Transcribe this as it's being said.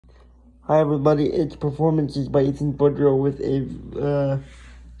Hi everybody, it's Performances by Ethan Boudreau with a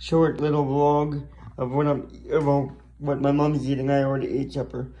short little vlog of what my mom's eating. I already ate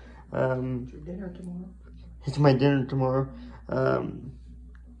supper. It's your dinner tomorrow. It's my dinner tomorrow. I'm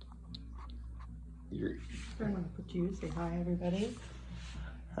gonna put you, say hi everybody.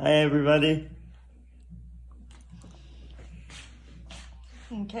 Hi everybody.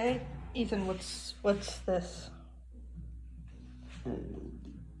 Okay, Ethan, what's this?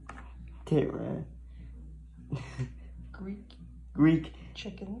 Tara. Greek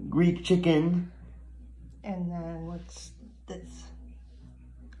chicken. Greek chicken. And then what's this?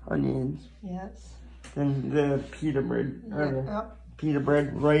 Onions. Yes. Then the pita bread. Pita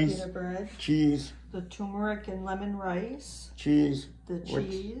bread, rice. Pita bread. Cheese. The turmeric and lemon rice. Cheese. The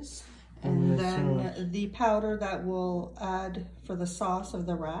cheese. And And the then sauce. the powder that we'll add for the sauce of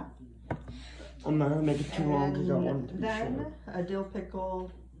the wrap. I'm not gonna make it too long because I don't want it to And be then short. a dill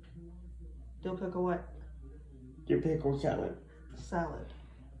pickle what? Your pickle salad. Salad.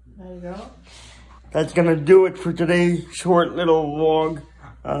 There you go. That's gonna do it for today's short little vlog.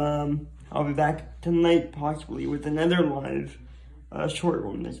 I'll be back tonight possibly with another live, short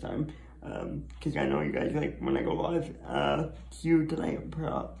one this time. Cause I know you guys like when I go live. See you tonight,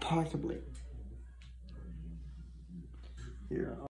 possibly. Here.